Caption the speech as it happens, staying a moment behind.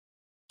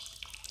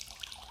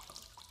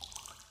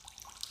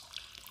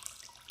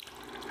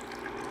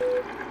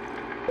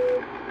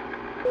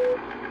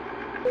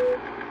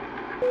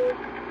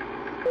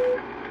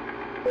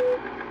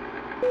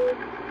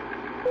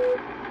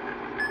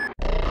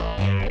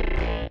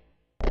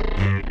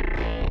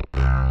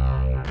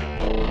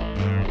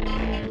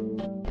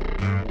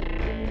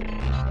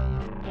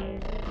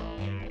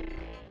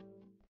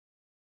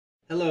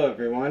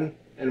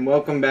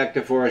welcome back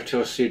to Forest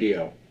Hill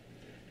Studio.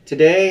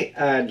 Today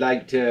I'd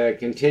like to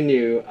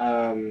continue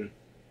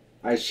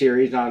my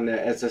series on the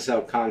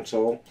SSL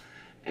console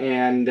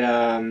and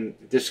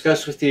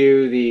discuss with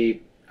you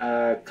the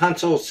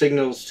console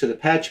signals to the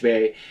patch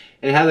bay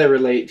and how they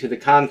relate to the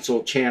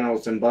console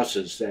channels and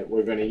buses that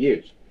we're going to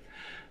use.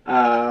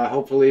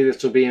 Hopefully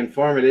this will be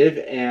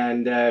informative,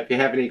 and if you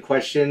have any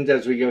questions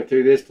as we go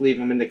through this, leave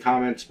them in the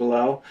comments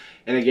below.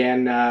 And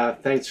again,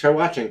 thanks for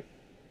watching.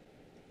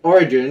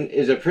 Origin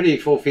is a pretty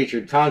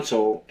full-featured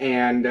console,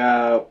 and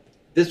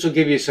this will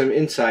give you some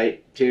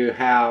insight to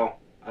how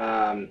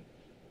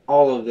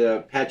all of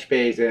the patch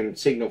bays and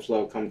signal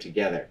flow come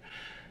together.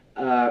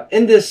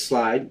 In this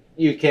slide,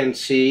 you can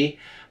see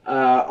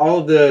all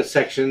of the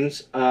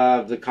sections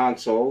of the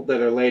console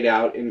that are laid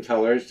out in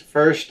colors.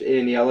 First,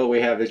 in yellow, we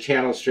have the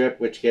channel strip,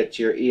 which gets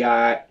your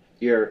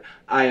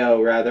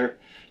I/O rather,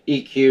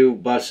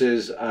 EQ,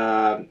 buses,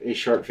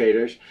 short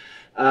faders.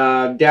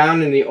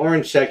 Down in the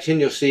orange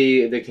section, you'll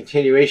see the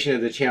continuation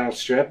of the channel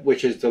strip,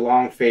 which is the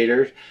long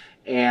faders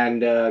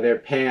and their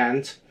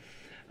pans.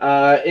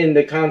 In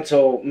the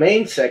console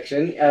main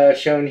section,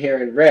 shown here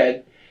in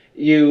red,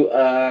 you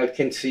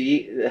can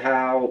see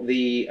how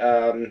the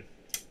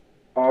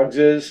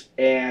AUXes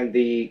and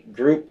the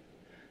group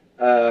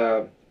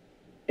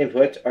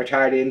inputs are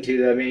tied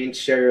into the main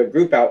stereo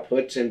group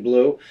outputs in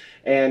blue,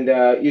 and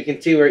you can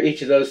see where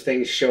each of those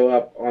things show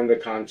up on the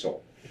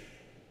console.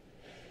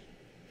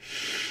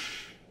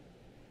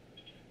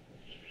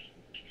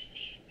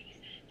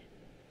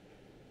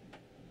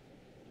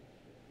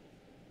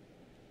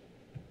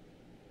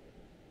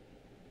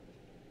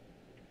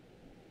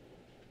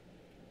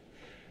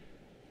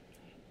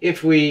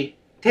 If we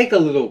take a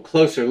little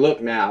closer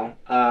look now,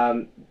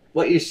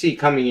 what you see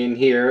coming in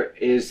here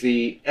is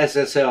the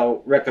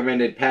SSL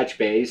recommended patch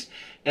bays,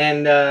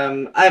 and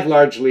I've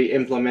largely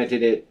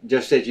implemented it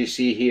just as you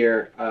see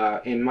here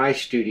in my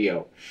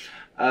studio.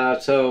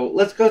 So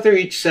let's go through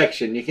each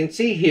section. You can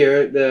see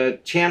here the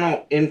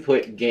channel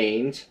input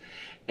gains,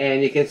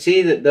 and you can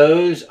see that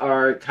those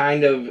are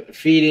kind of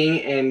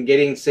feeding and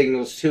getting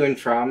signals to and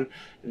from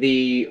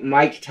the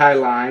mic tie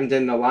lines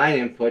and the line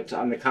inputs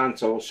on the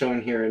console,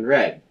 shown here in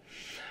red.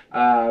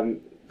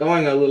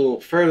 Going a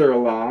little further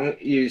along,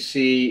 you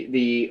see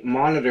the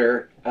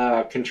monitor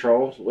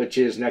controls, which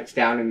is next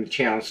down in the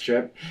channel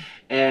strip,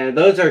 and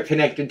those are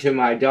connected to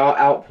my DAW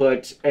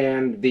outputs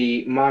and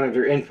the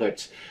monitor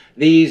inputs.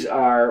 These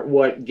are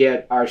what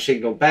get our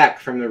signal back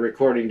from the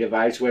recording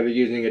device, whether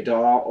using a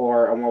DAW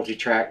or a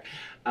multi-track,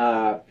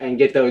 and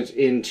get those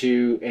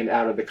into and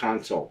out of the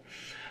console.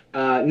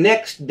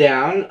 Next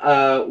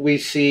down, we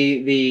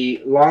see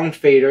the long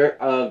fader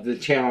of the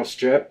channel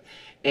strip,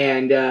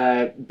 and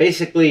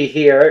basically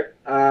here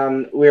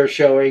we're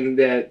showing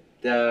that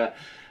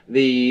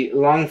the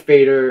long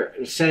fader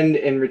send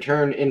and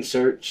return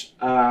inserts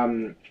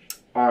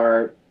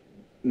are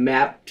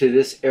mapped to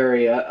this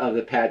area of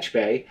the patch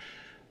bay.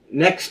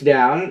 Next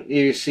down,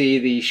 you see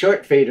the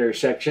short fader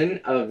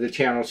section of the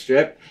channel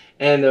strip,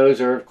 and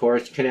those are of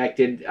course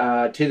connected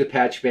to the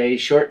patch bay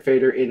short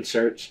fader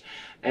inserts.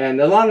 And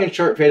the long and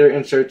short fader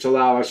inserts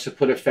allow us to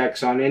put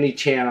effects on any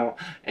channel,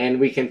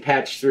 and we can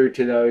patch through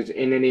to those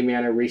in any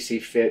manner we see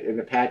fit in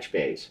the patch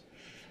bays.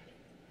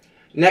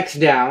 Next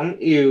down,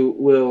 you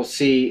will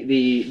see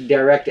the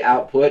direct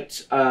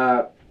outputs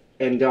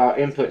and DAW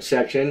input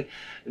section.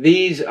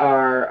 These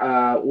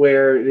are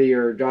where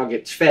your DAW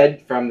gets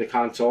fed from the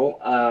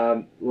console,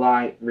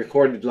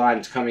 recorded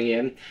lines coming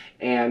in,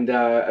 and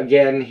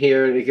again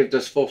here it gives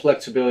us full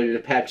flexibility to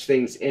patch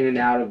things in and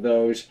out of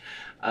those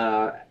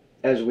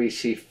as we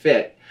see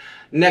fit.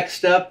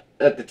 Next up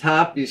at the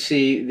top, you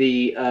see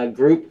the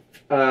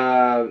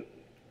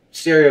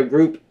stereo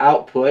group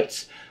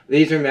outputs.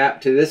 These are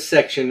mapped to this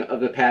section of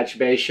the patch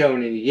bay,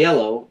 shown in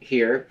yellow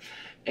here,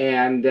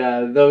 and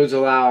those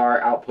allow our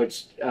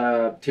outputs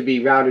to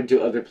be routed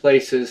to other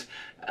places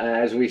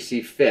as we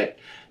see fit.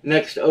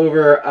 Next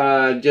over,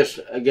 just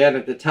again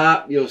at the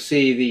top, you'll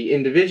see the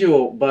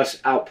individual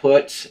bus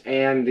outputs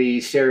and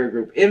the stereo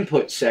group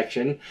input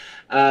section.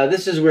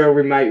 This is where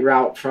we might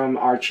route from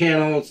our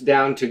channels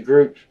down to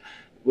groups,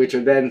 which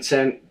are then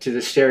sent to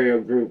the stereo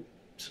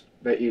groups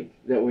that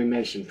we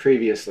mentioned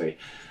previously.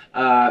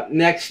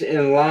 Next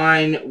in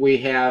line, we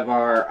have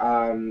our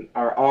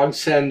AUX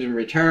sends and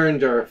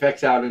returns, or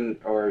effects out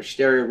or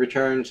stereo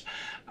returns.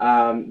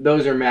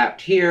 Those are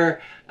mapped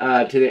here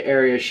to the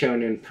area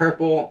shown in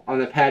purple on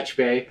the patch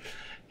bay,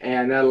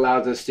 and that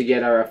allows us to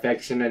get our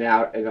effects in and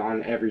out and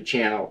on every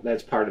channel.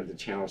 That's part of the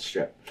channel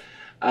strip.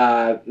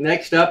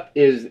 Next up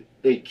is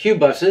the Q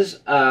buses,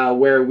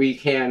 where we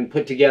can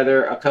put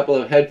together a couple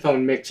of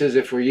headphone mixes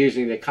if we're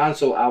using the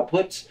console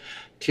outputs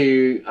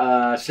to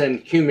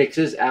send Q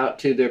mixes out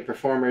to the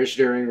performers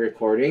during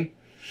recording.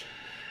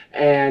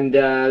 And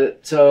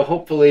so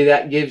hopefully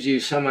that gives you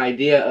some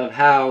idea of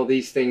how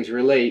these things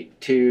relate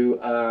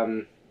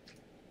to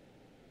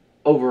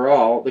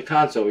overall the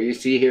console. You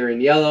see here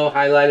in yellow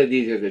highlighted,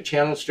 these are the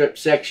channel strip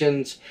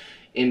sections.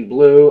 In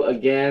blue,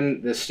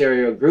 again, the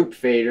stereo group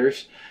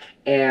faders.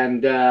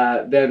 And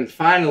then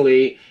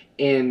finally,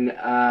 in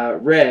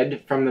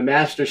red from the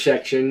master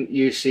section,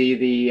 you see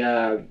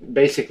the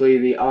basically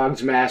the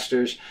AUX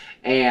masters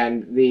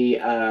and the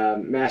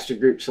master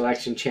group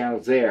selection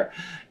channels there.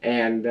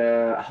 And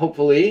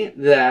hopefully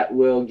that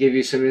will give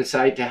you some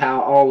insight to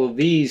how all of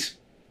these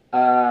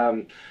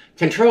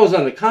controls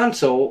on the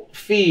console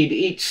feed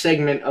each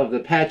segment of the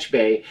patch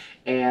bay.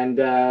 And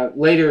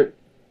later,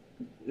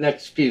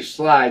 next few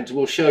slides,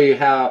 we'll show you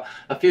how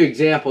a few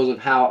examples of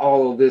how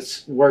all of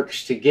this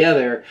works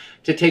together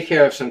to take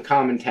care of some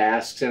common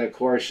tasks. And of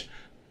course,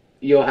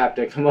 you'll have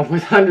to come up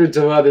with hundreds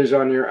of others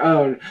on your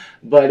own,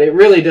 but it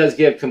really does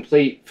give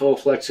complete full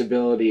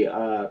flexibility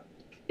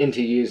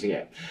into using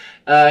it.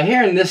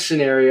 Here in this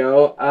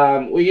scenario,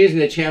 we're using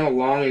the channel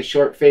long and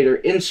short fader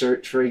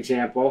insert, for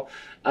example,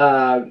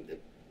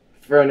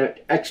 for an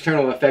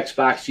external effects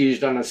box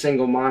used on a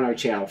single mono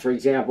channel. For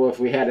example, if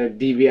we had a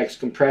DVX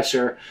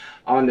compressor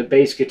on the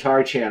bass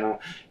guitar channel,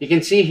 you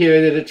can see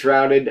here that it's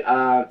routed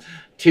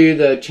to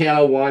the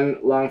channel 1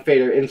 long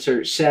fader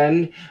insert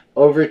send,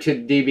 over to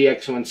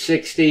DVX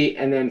 160,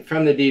 and then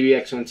from the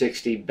DVX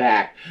 160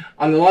 back.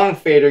 On the long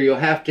fader, you'll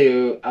have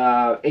to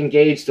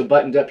engage the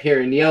buttons up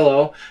here in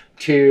yellow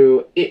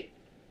to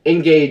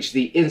engage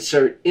the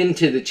insert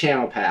into the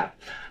channel path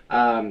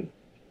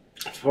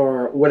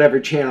for whatever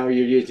channel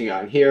you're using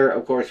on. Here,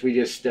 of course, we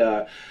just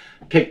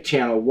pick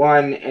channel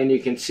 1, and you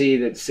can see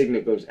that the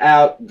signal goes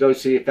out,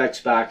 goes to the effects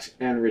box,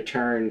 and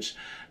returns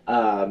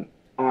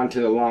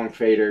onto the long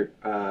fader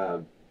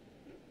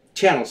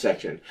channel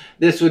section.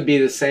 This would be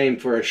the same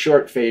for a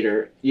short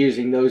fader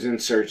using those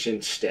inserts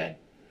instead.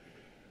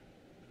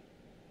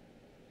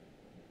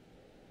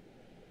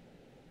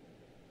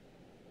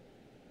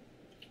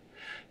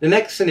 The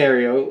next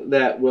scenario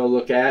that we'll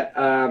look at,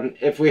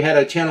 if we had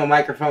a channel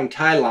microphone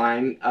tie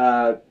line,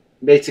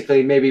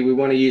 basically maybe we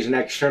want to use an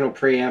external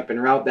preamp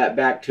and route that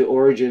back to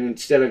origin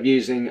instead of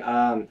using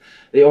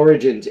the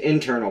origin's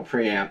internal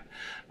preamp.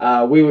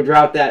 We would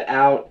route that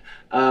out.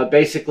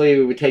 Basically,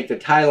 we would take the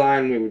tie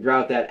line, we would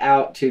route that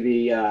out to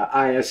the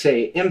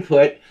ISA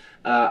input,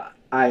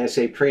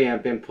 ISA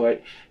preamp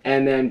input,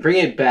 and then bring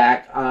it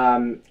back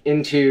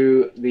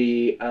into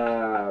the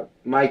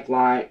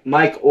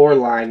mic or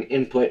line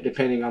input,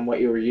 depending on what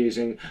you were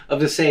using,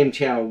 of the same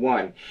channel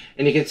 1.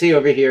 And you can see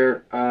over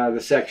here the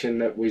section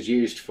that was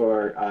used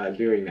for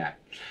doing that.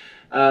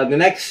 The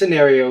next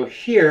scenario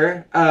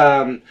here,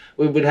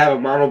 we would have a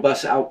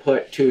monobus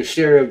output to a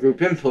stereo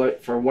group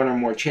input for one or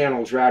more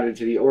channels routed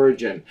to the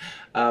origin.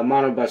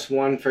 Monobus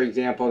 1, for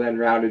example, then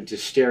routed to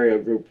stereo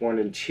group 1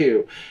 and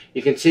 2.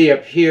 You can see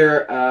up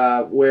here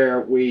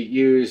where we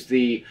use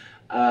the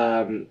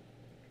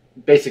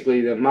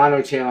basically the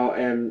mono channel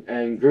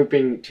and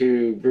grouping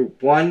to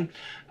group 1.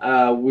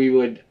 We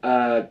would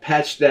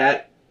patch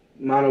that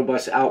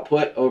monobus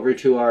output over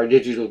to our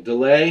digital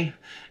delay,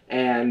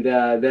 and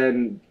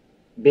then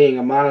being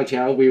a mono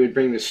channel, we would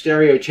bring the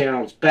stereo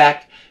channels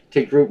back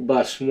to group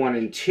bus 1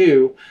 and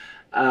 2.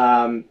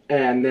 And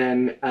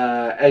then,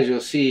 as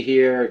you'll see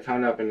here,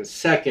 coming up in a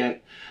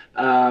second,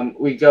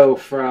 we go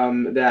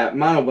from that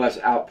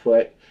monobus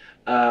output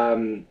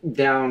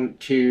down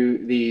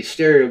to the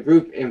stereo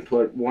group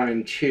input 1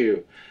 and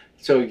 2.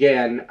 So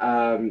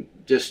again,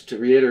 just to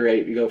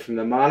reiterate, we go from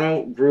the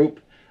mono group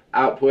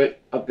output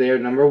up there,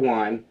 number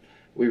 1.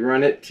 We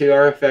run it to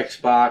our effects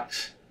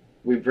box.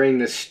 We bring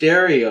the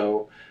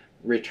stereo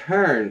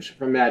returns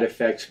from that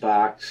effects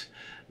box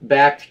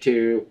back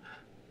to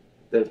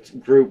the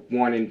group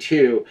 1 and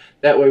 2.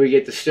 That way we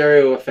get the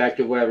stereo effect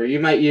of whatever. You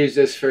might use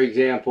this, for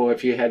example,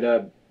 if you had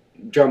a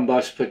drum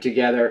bus put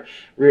together,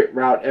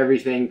 route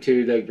everything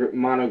to the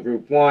mono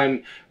group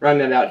 1, run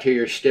that out to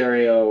your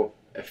stereo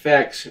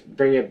effects,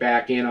 bring it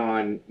back in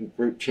on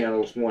group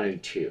channels 1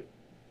 and 2.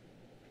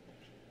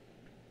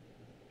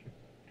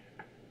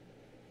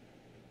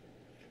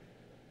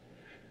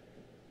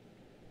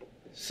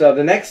 So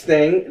the next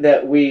thing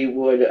that we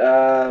would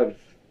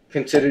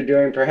consider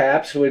doing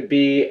perhaps would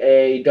be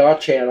a DAW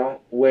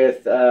channel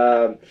with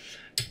some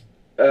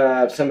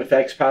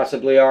effects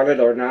possibly on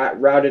it or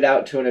not, routed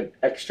out to an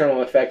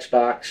external effects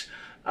box,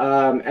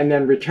 and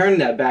then return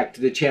that back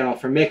to the channel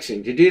for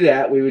mixing. To do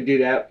that, we would do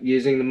that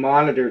using the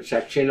monitor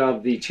section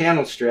of the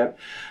channel strip,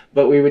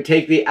 but we would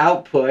take the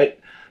output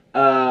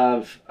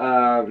of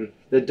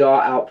the DAW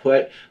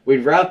output,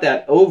 we'd route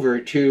that over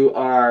to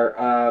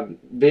our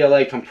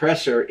VLA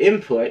compressor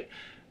input,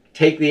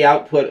 take the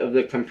output of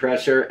the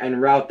compressor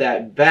and route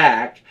that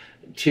back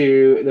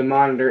to the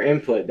monitor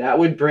input. That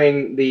would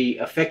bring the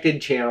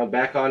affected channel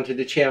back onto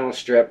the channel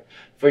strip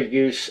for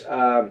use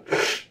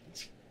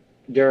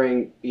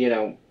during,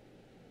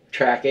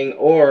 tracking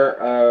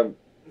or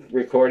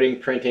recording,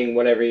 printing,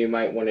 whatever you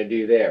might want to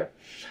do there.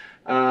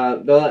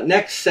 The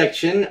next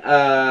section,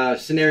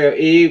 scenario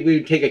E, we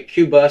would take a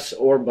Q bus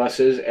or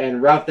buses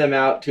and route them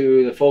out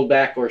to the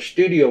foldback or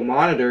studio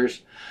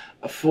monitors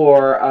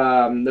for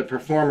the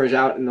performers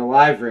out in the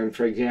live room,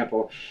 for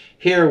example.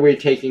 Here we're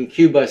taking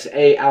Q bus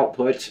A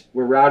outputs,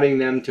 we're routing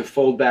them to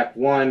foldback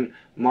 1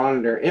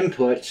 monitor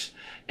inputs,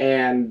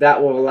 and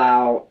that will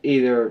allow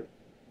either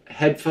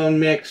headphone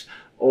mix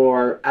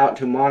or out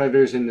to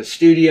monitors in the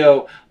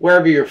studio,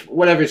 wherever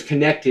whatever's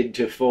connected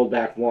to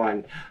Foldback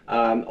 1.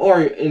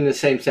 Or in the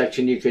same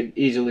section, you could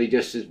easily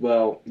just as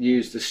well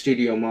use the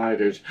studio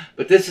monitors.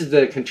 But this is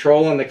the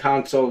control on the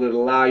console that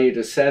allow you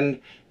to send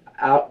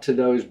out to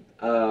those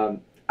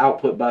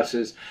output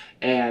buses,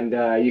 and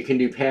you can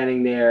do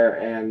panning there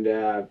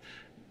and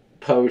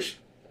post,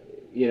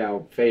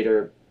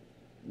 fader,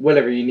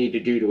 whatever you need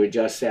to do to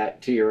adjust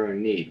that to your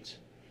own needs.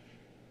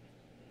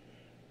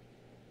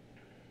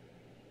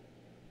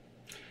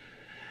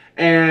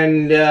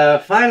 And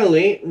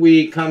finally,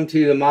 we come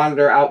to the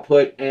monitor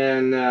output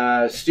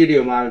and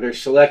studio monitor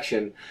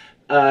selection.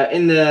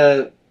 In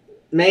the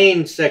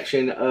main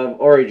section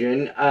of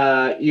Origin,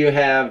 you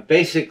have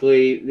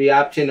basically the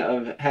option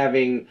of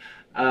having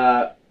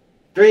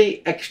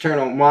 3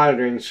 external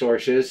monitoring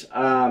sources.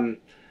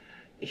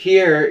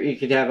 Here, you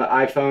could have an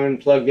iPhone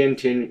plugged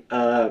into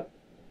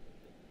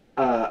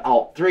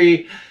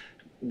Alt3,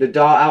 the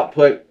DAW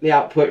output, the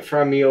output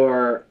from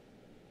your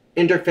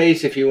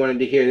interface if you wanted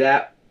to hear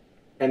that,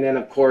 and then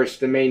of course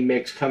the main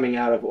mix coming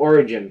out of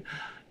Origin.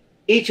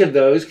 Each of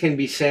those can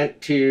be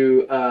sent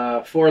to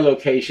 4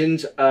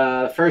 locations.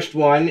 First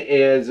one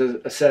is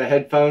a set of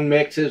headphone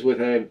mixes with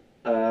a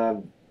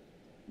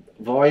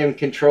volume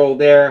control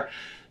there.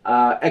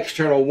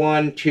 External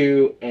 1,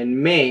 2,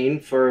 and main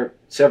for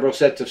several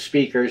sets of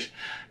speakers.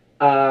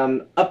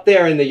 Up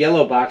there in the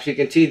yellow box, you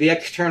can see the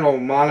external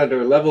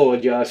monitor level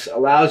adjust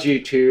allows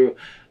you to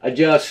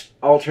adjust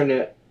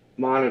alternate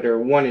monitor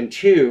 1 and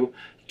 2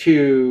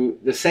 to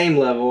the same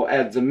level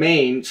as the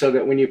main, so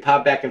that when you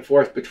pop back and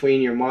forth between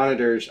your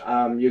monitors,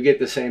 you get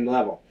the same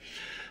level.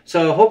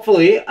 So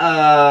hopefully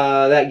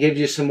that gives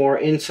you some more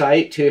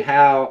insight to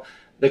how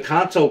the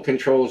console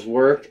controls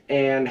work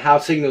and how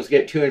signals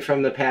get to and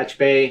from the patch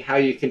bay, how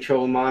you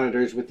control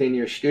monitors within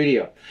your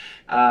studio.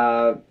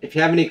 If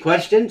you have any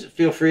questions,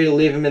 feel free to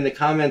leave them in the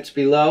comments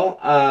below.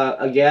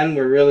 Again,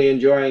 we're really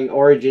enjoying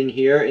Origin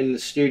here in the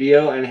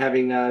studio and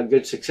having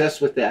good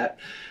success with that.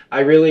 I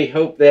really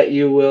hope that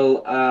you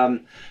will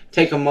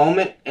take a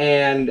moment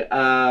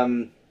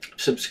and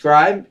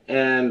subscribe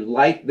and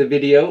like the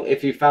video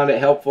if you found it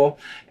helpful,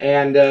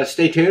 and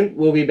stay tuned.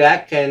 We'll be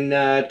back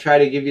and try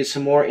to give you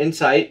some more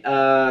insight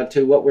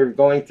to what we're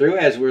going through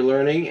as we're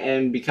learning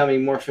and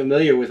becoming more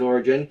familiar with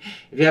Origin.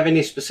 If you have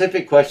any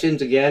specific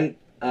questions, again,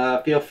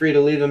 feel free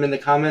to leave them in the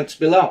comments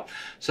below.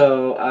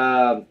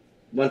 So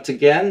once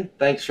again,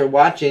 thanks for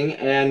watching,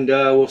 and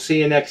we'll see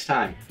you next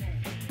time.